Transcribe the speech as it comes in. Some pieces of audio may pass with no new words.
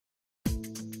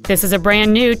This is a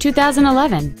brand new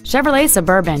 2011 Chevrolet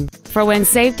Suburban for when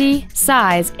safety,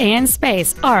 size, and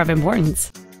space are of importance.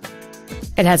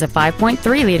 It has a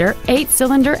 5.3-liter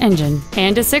 8-cylinder engine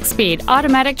and a 6-speed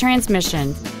automatic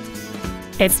transmission.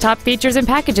 Its top features and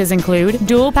packages include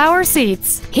dual power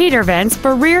seats, heater vents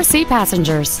for rear seat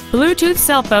passengers, Bluetooth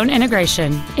cell phone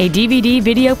integration, a DVD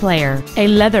video player, a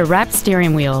leather-wrapped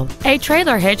steering wheel, a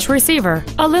trailer hitch receiver,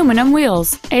 aluminum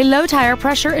wheels, a low tire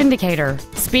pressure indicator,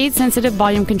 speed-sensitive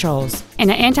volume controls, and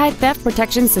an anti-theft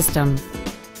protection system.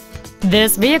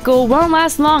 This vehicle won't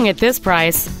last long at this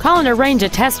price. Call and arrange a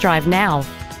test drive now.